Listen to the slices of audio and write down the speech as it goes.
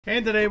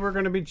And today we're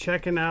going to be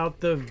checking out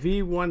the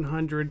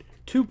V100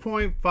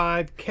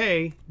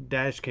 2.5K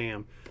dash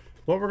cam.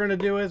 What we're going to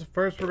do is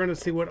first we're going to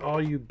see what all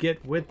you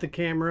get with the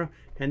camera,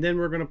 and then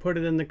we're going to put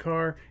it in the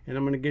car and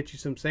I'm going to get you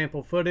some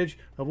sample footage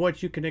of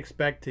what you can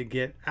expect to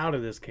get out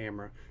of this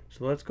camera.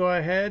 So let's go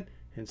ahead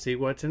and see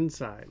what's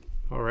inside.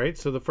 Alright,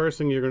 so the first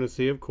thing you're going to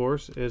see, of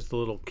course, is the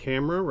little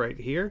camera right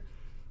here.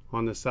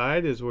 On the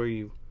side is where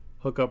you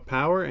hook up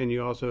power, and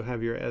you also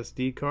have your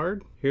SD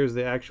card. Here's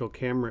the actual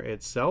camera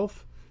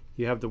itself.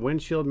 You have the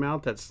windshield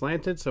mount that's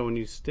slanted, so when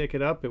you stick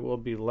it up it will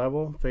be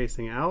level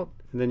facing out.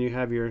 And then you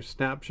have your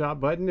snapshot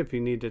button if you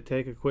need to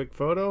take a quick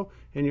photo,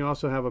 and you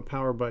also have a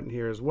power button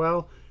here as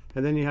well.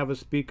 And then you have a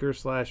speaker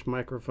 /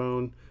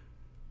 microphone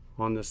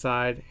on the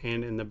side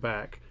and in the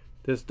back.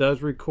 This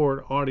does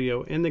record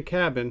audio in the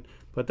cabin,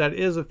 but that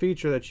is a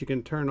feature that you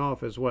can turn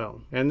off as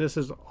well. And this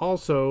is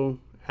also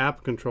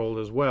app controlled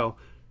as well.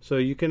 So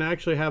you can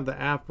actually have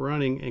the app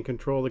running and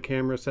control the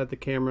camera, set the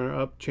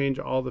camera up, change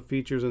all the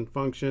features and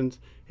functions,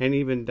 and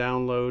even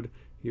download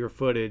your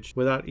footage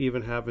without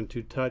even having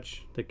to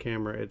touch the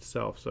camera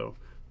itself. So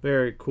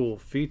very cool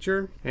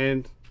feature,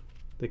 and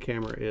the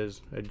camera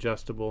is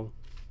adjustable.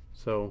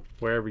 So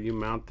wherever you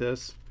mount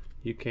this,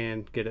 you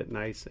can get it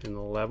nice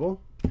and level.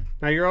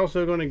 Now you're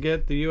also going to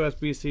get the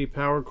USB-C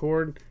power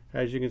cord.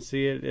 As you can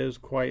see, it is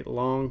quite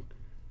long.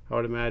 I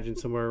would imagine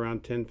somewhere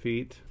around 10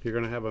 feet. You're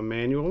going to have a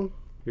manual.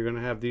 You're going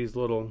to have these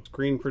little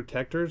screen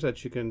protectors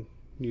that you can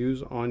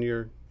use on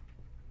your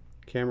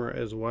camera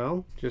as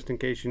well, just in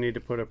case you need to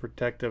put a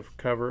protective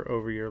cover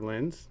over your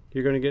lens.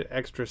 You're going to get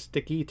extra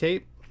sticky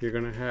tape. You're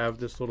going to have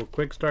this little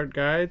quick start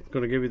guide. I'm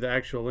going to give you the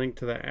actual link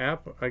to the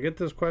app. I get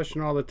this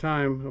question all the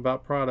time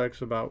about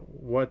products, about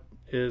what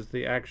is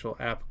the actual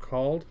app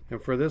called.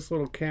 And for this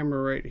little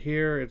camera right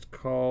here, it's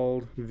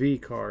called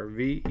VEECAR,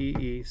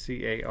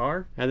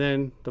 V-E-E-C-A-R. And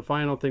then the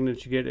final thing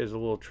that you get is a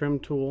little trim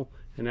tool.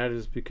 And that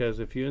is because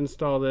if you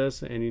install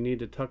this and you need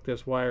to tuck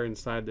this wire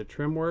inside the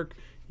trim work,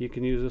 you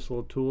can use this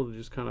little tool to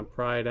just kind of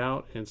pry it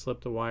out and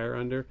slip the wire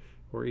under,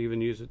 or even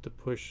use it to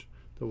push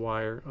the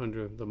wire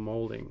under the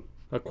molding.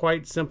 A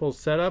quite simple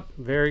setup,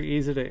 very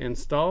easy to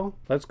install.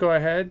 Let's go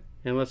ahead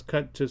and let's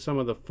cut to some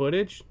of the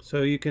footage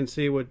so you can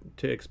see what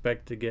to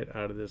expect to get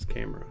out of this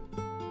camera.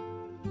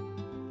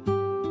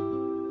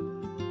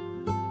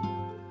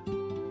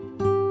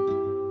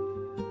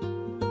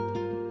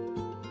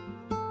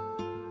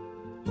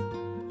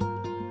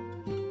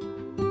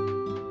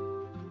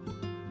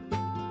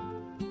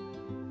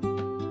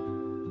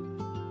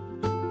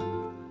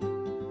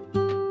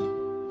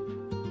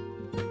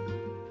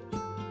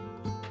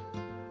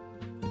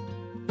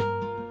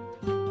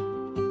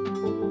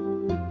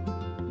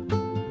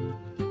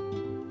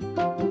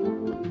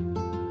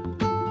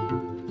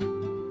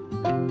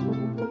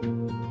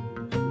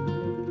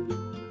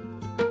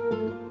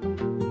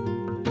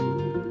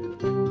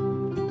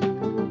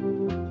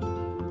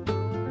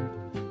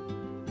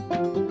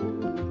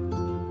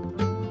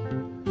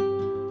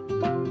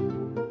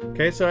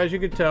 Okay, so as you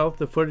can tell,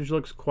 the footage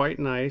looks quite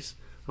nice.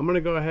 I'm going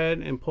to go ahead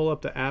and pull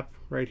up the app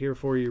right here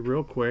for you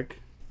real quick.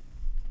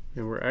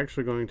 And we're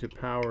actually going to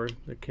power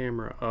the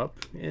camera up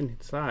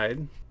inside.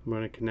 I'm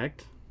going to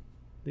connect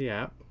the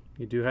app.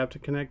 You do have to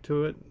connect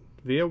to it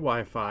via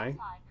Wi-Fi.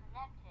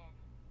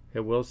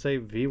 It will say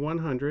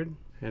V100.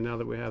 And now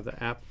that we have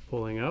the app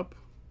pulling up,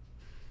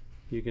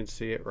 you can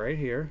see it right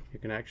here. You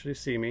can actually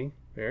see me.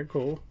 Very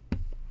cool.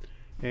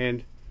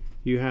 And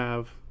you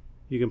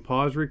can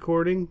pause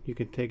recording, you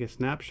can take a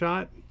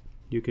snapshot,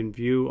 you can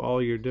view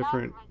all your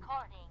different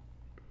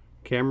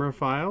camera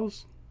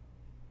files,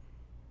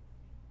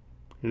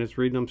 and it's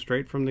reading them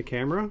straight from the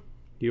camera.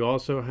 You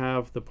also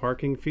have the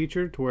parking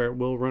feature to where it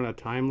will run a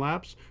time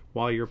lapse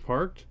while you're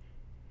parked.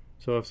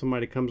 So if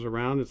somebody comes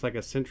around, it's like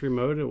a sentry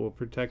mode, it will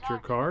protect your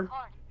car.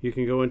 You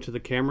can go into the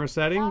camera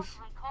settings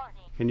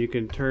and you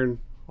can turn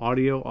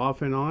audio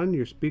off and on,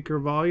 your speaker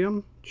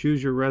volume,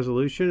 choose your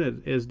resolution.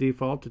 It is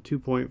default to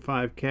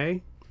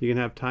 2.5K. You can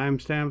have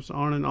timestamps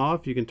on and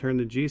off. You can turn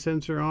the G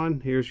sensor on.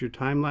 Here's your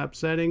time-lapse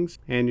settings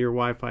and your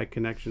Wi-Fi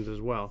connections as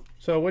well.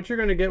 So what you're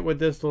going to get with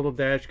this little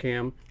dash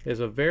cam is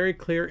a very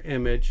clear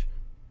image.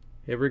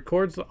 It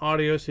records the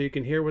audio so you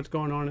can hear what's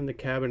going on in the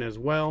cabin as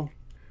well.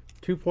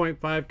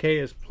 2.5K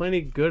is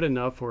plenty good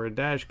enough for a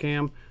dash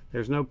cam.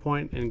 There's no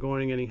point in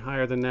going any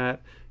higher than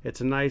that.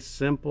 It's a nice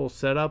simple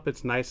setup.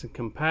 It's nice and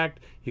compact.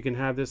 You can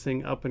have this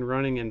thing up and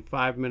running in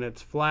 5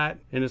 minutes flat,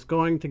 and it's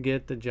going to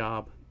get the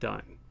job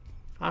done.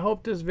 I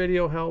hope this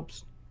video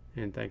helps,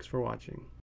 and thanks for watching.